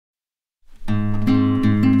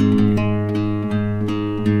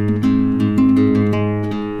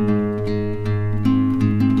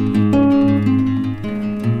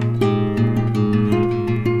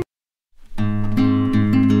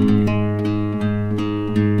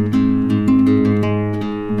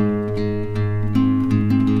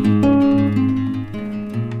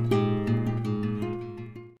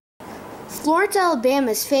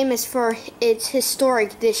Alabama is famous for its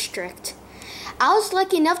historic district. I was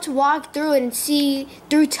lucky enough to walk through it and see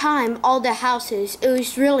through time all the houses. It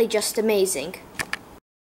was really just amazing.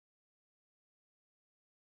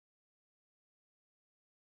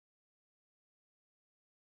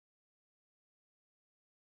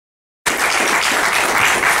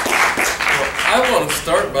 I want to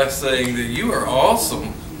start by saying that you are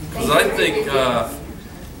awesome, because I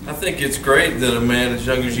think it's great that a man as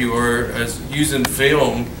young as you are is using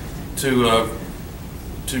film to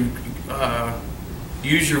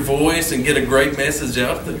use your voice and get a great message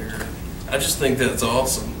out there. I just think that's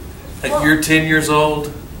awesome. Well, you're 10 years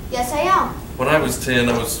old? Yes, I am. When I was 10,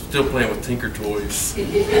 I was still playing with Tinker Toys.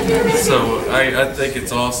 So I think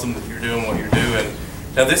it's awesome that you're doing what you're doing.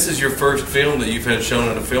 Now, this is your first film that you've had shown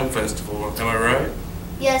at a film festival, am I right?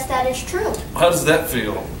 Yes, that is true. How does that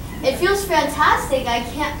feel? It feels fantastic.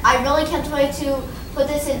 I really can't wait to put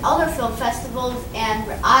this in other film festivals,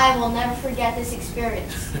 and I will never forget this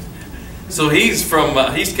experience. So he's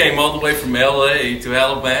came all the way from LA to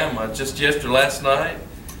Alabama just last night,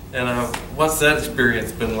 and what's that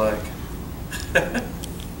experience been like?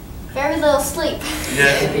 Very little sleep.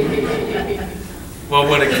 Yeah. Well,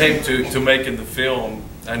 when it came to making the film,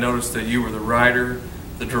 I noticed that you were the writer,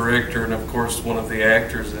 the director, and of course one of the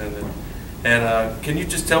actors in it. And can you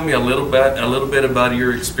just tell me a little bit about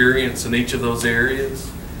your experience in each of those areas?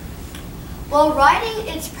 Well, writing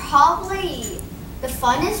is probably the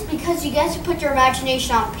funnest because you get to put your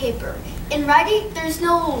imagination on paper. In writing, there's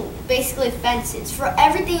no basically fences. For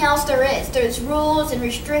everything else there's rules and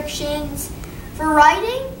restrictions. For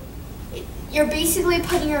writing, you're basically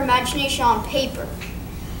putting your imagination on paper.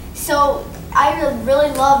 So I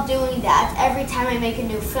really love doing that every time I make a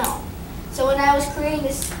new film. So when I was creating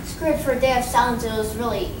this script for Day of Silence, it was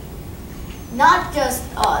really not just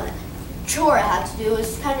a chore I had to do, it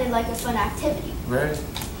was kind of like a fun activity. Right.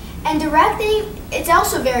 And directing, it's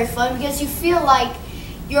also very fun because you feel like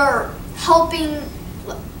you're helping,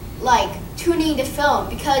 like tuning the film,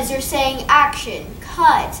 because you're saying action,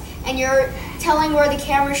 cut, and you're telling where the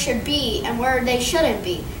camera should be and where they shouldn't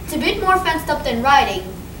be. It's a bit more fenced up than writing,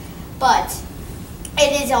 but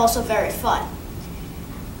it is also very fun.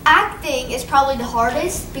 Acting is probably the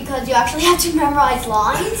hardest because you actually have to memorize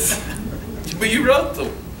lines. But you wrote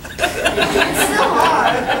them. It's still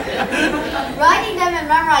hard. Writing them and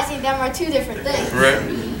memorizing them are two different things. Right.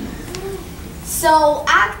 So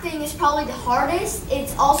acting is probably the hardest.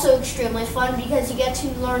 It's also extremely fun because you get to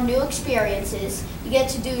learn new experiences, you get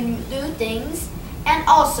to do new things, and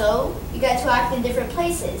also you get to act in different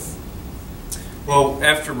places. Well,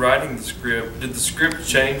 after writing the script, did the script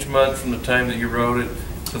change much from the time that you wrote it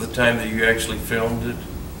to the time that you actually filmed it?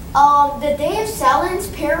 The Day of Silence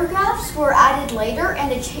paragraphs were added later,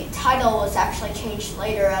 and the title was actually changed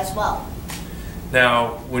later as well.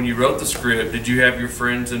 Now, when you wrote the script, did you have your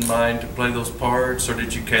friends in mind to play those parts, or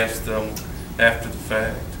did you cast them after the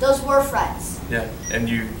fact? Those were friends. Yeah, and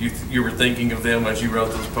you were thinking of them as you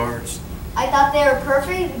wrote those parts? I thought they were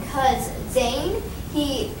perfect because Zane,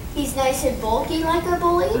 he's nice and bulky like a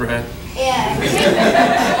bully. Right. And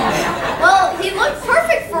well, he looked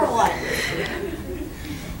perfect for one.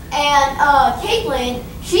 And Caitlin,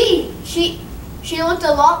 she looked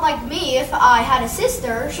a lot like me. If I had a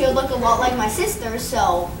sister, she would look a lot like my sister,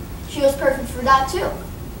 so she was perfect for that too.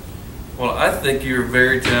 Well, I think you're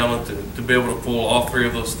very talented to be able to pull all three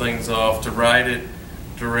of those things off, to write it,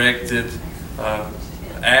 direct it,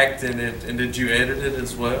 act in it, and did you edit it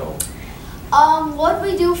as well? What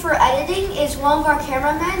we do for editing is one of our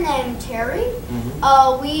cameramen named Gerry.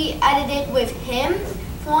 We edit it with him.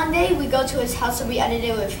 One day we go to his house and we edit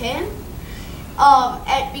it with him.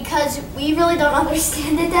 Because we really don't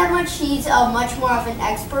understand it that much, he's much more of an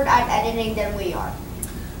expert at editing than we are.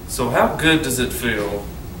 So how good does it feel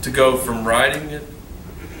to go from writing it,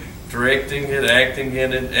 directing it, acting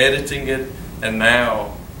in it, editing it, and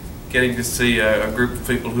now getting to see a group of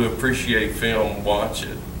people who appreciate film watch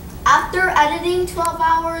it? After editing 12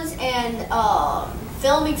 hours and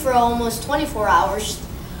filming for almost 24 hours,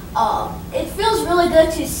 it feels really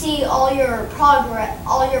good to see all your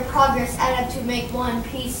progress add up to make one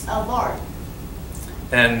piece of art.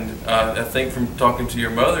 And I think from talking to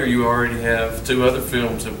your mother, you already have 2 other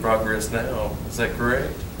films in progress now. Is that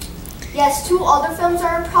correct? Yes, 2 other films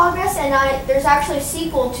are in progress, and there's actually a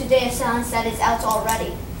sequel to Day of Silence that is out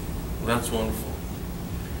already. Well, that's wonderful.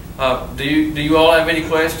 Do you all have any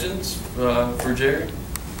questions for Gerry?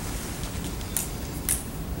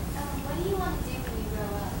 What do you want to do when you grow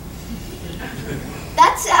up?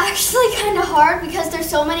 That's actually kind of hard because there's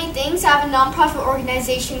so many things. I have a nonprofit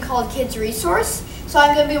organization called Kids Resource, So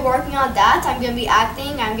I'm going to be working on that. I'm going to be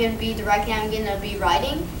acting, I'm going to be directing, I'm going to be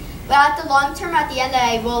writing. But at the long term, at the end,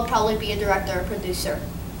 I will probably be a director or producer.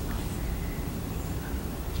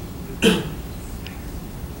 I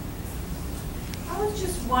was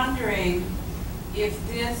just wondering if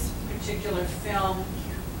this particular film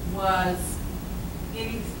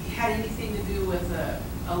had anything to do with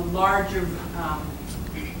a larger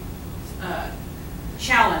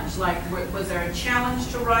challenge. Like, was there a challenge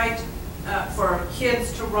to write for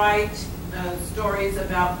kids to write stories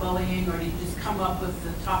about bullying, or did you just come up with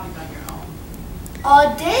the topic on your own?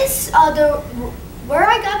 Where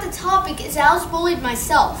I got the topic is I was bullied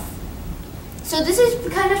myself. So this is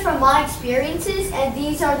kind of from my experiences, and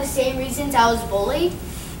these are the same reasons I was bullied.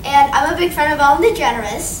 And I'm a big fan of Ellen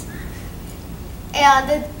DeGeneres.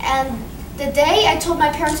 And the day I told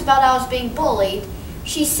my parents about I was being bullied,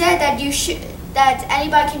 she said that that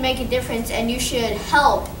anybody can make a difference, and you should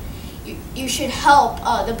help. You should help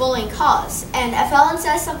the bullying cause. And if Ellen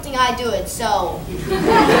says something, I do it. So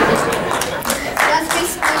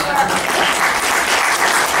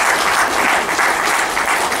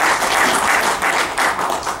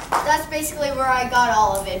that's basically where I got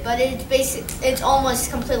all of it. But it's almost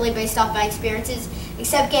completely based off my experiences,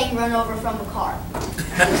 except getting run over from a car.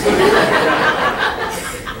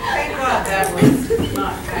 Thank God that was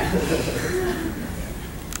not bad.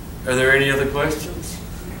 Are there any other questions?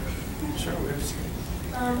 Sure,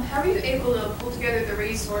 how are you able to pull together the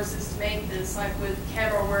resources to make this, like with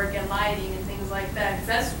camera work and lighting and things like that?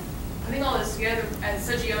 Because putting all this together at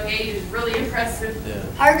such a young age is really impressive. Yeah.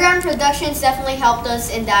 Higher Ground Productions definitely helped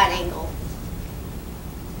us in that angle.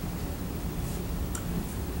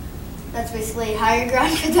 That's basically Higher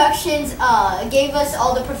Ground Productions gave us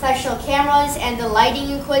all the professional cameras and the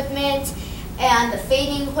lighting equipment and the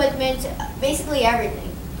fading equipment, basically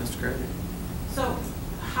everything. That's great. So,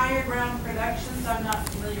 Higher Ground Productions, I'm not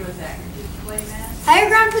familiar with that. Could you explain that? Higher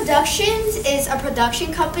Ground Productions is a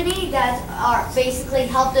production company that basically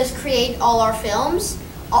helped us create all our films.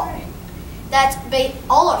 All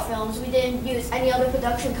our films. We didn't use any other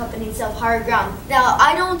production company except Higher Ground. Now,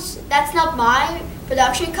 that's not my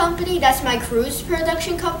production company, that's my crew's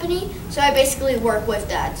production company, so I basically work with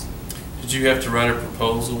that. Did you have to write a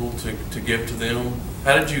proposal to give to them?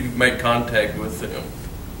 How did you make contact with them?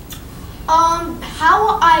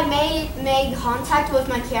 How I made contact with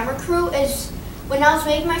my camera crew is when I was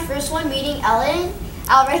making my first one, meeting Ellen.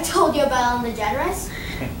 I already told you about Ellen DeGeneres.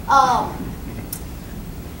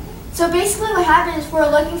 So basically what happened is we're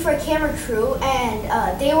looking for a camera crew,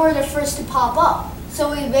 and they were the first to pop up. So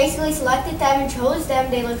we basically selected them and chose them.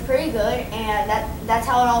 They looked pretty good, and that's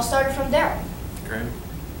how it all started from there. Great.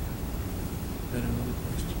 Another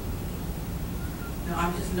question? No,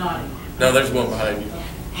 I'm just nodding. No, there's one behind you.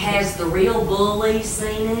 Has the real bully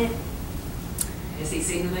seen it? Has he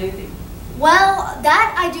seen the movie? Well,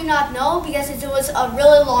 that I do not know because it was a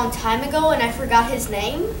really long time ago and I forgot his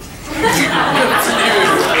name. So even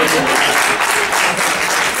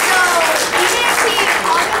if he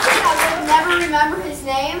commented, I would never remember his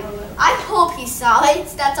name. I hope he saw it.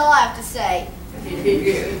 That's all I have to say.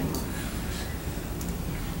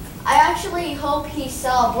 I actually hope he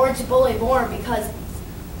saw Born to Bully more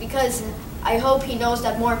because I hope he knows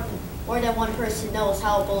that more than one person knows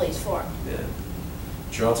how a bully is formed. Yeah.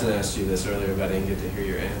 Charlton asked you this earlier, but I didn't get to hear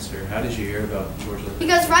your answer. How did you hear about George Lindsey?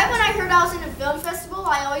 Because right when I heard I was in a film festival,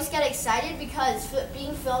 I always get excited because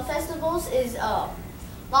being film festivals is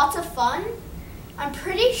lots of fun. I'm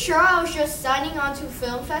pretty sure I was just signing on to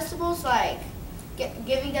film festivals, like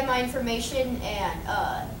giving them my information,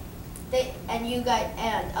 and they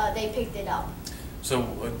picked it up. So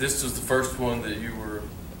this was the first one that you were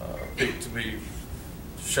picked to be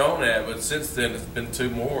shown at, but since then it's been 2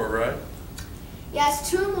 more, right? Yes,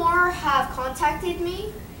 2 more have contacted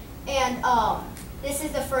me, and this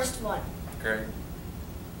is the first one. Great.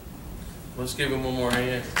 Let's give him one more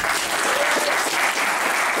hand.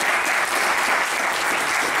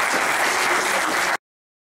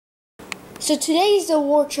 So today is the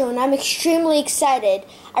award show, and I'm extremely excited.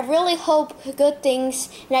 I really hope good things,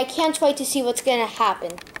 and I can't wait to see what's going to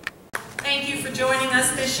happen. Thank you for joining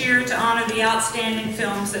us this year to honor the outstanding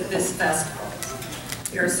films at this festival.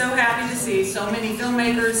 We are so happy to see so many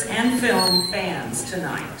filmmakers and film fans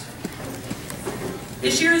tonight.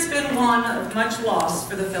 This year has been one of much loss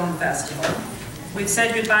for the film festival. We've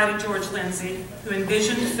said goodbye to George Lindsey, who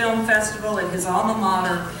envisioned a film festival at his alma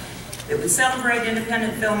mater that would celebrate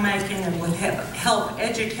independent filmmaking and would help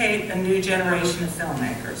educate a new generation of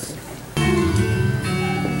filmmakers.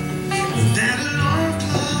 That long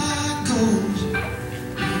clock goes,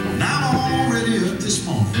 and I'm already up this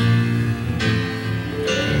morning.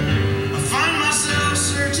 I find myself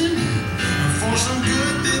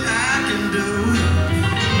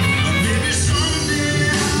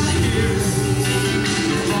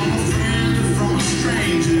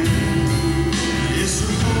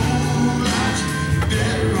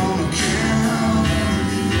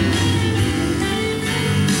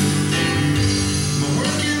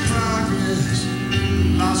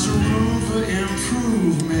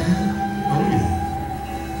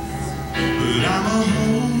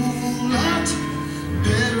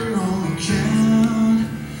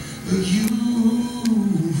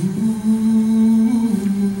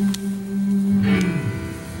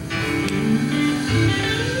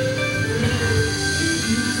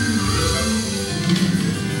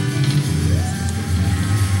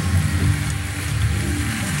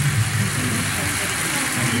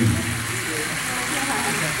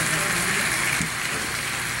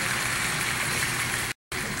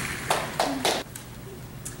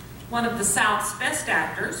One of the South's best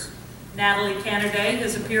actors, Natalie Canerday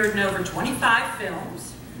has appeared in over 25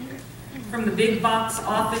 films. From the big budget box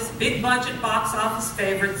office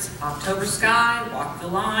favorites, October Sky, Walk the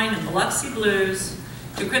Line, and Biloxi Blues,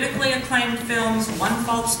 to critically acclaimed films One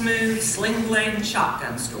False Move, Sling Blade, and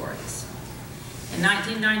Shotgun Stories. In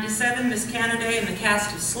 1997, Miss Canerday and the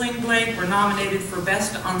cast of Sling Blade were nominated for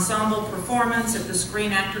Best Ensemble Performance at the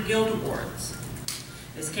Screen Actor Guild Awards.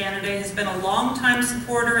 Miss Canerday has been a longtime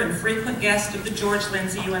supporter and frequent guest of the George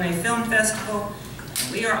Lindsey UNA Film Festival,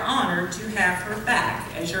 and we are honored to have her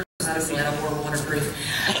back as your more waterproof.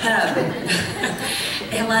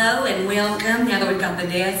 Hello and welcome. Now that we've got the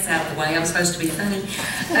deaths out of the way, I'm supposed to be funny.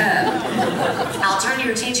 I'll turn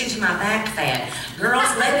your attention to my back fat.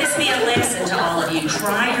 Girls, let this be a lesson to all of you.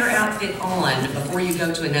 Try your outfit on before you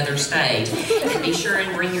go to another stage. And be sure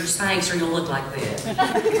and bring your Spanx or you'll look like this.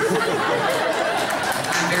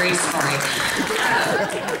 I'm very sorry.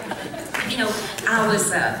 You know, I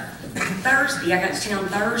was Thursday, I got to town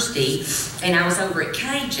Thursday, and I was over at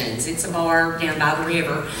Cajun's. It's a bar down by the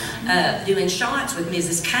river, doing shots with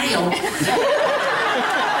Mrs. Kale.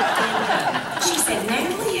 And she said,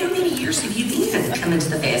 Natalie, how many years have you been coming to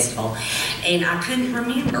the festival? And I couldn't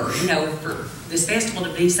remember, you know, for this festival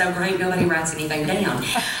to be so great, nobody writes anything down.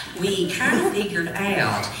 We kind of figured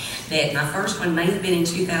out that my first one may have been in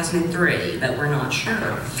 2003, but we're not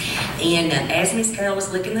sure. And as Miss Kale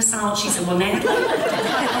was licking the salt, she said, well, Natalie,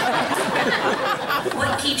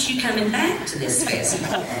 what keeps you coming back to this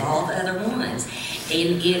festival of all the other ones?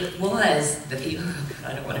 And it was the people,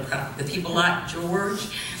 I don't want to cry, the people like George,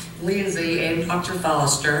 Lindsey, and Dr.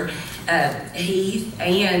 Foster, Heath,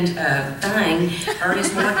 and Thing,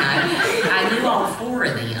 Ernest Morgan. I knew all four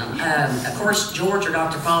of them. Of course, George or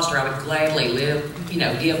Dr. Foster, I would gladly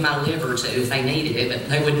give my liver to if they needed it, but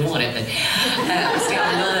they wouldn't want it. But still,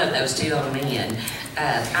 I love those two old men.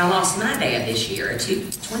 I lost my dad this year.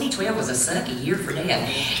 2012 was a sucky year for Dad,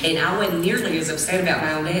 and I wasn't nearly as upset about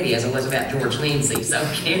my own daddy as I was about George Lindsey. So,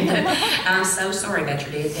 I'm so sorry about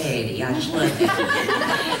your dead daddy. I just love him.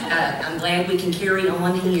 I'm glad we can carry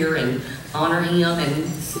on here and honor him and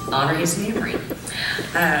honor his memory.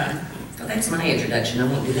 So that's my introduction. I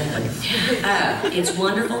won't do that one. It's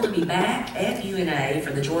wonderful to be back at UNA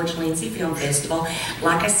for the George Lindsey Film Festival.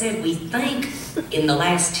 Like I said, we think in the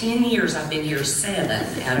last 10 years I've been here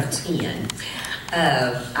 7 out of 10.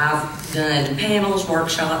 I've done panels,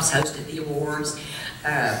 workshops, hosted the awards.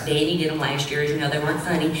 Danny did them last year, as you know, they weren't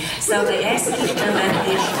funny. So they asked me to come back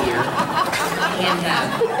this year.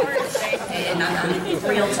 And I'm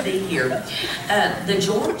thrilled to be here. The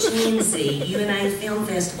George Lindsey UNA Film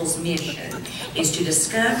Festival's mission is to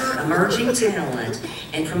discover emerging talent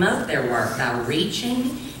and promote their work by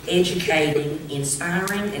reaching, educating,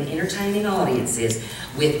 inspiring, and entertaining audiences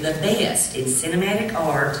with the best in cinematic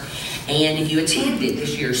art. And if you attended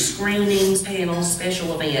this year's screenings, panels,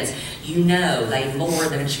 special events, you know they've more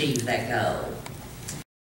than achieved that goal.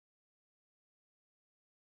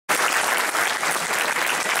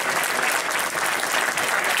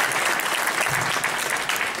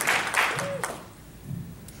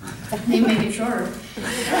 They make it shorter.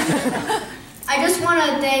 I just want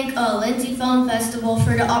to thank Lindsey Film Festival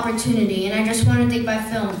for the opportunity, and I just want to thank my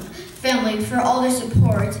family for all their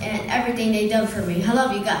support and everything they've done for me. I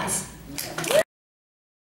love you guys.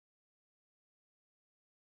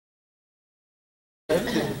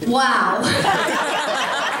 Wow.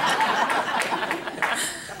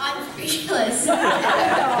 I'm speechless.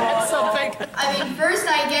 I mean, first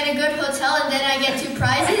I get a good hotel and then I get 2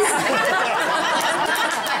 prizes.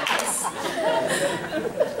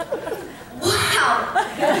 Wow.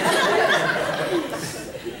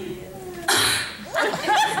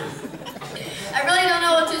 I really don't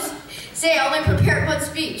know what to say. I only prepared one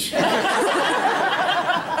speech.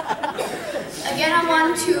 Again, I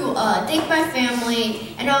want to thank my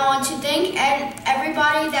family, and I want to thank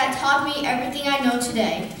everybody that taught me everything I know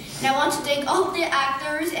today. And I want to thank all the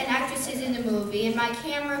actors and actresses in the movie, and my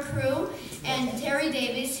camera crew, and Terry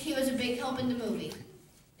Davis. He was a big help in the movie.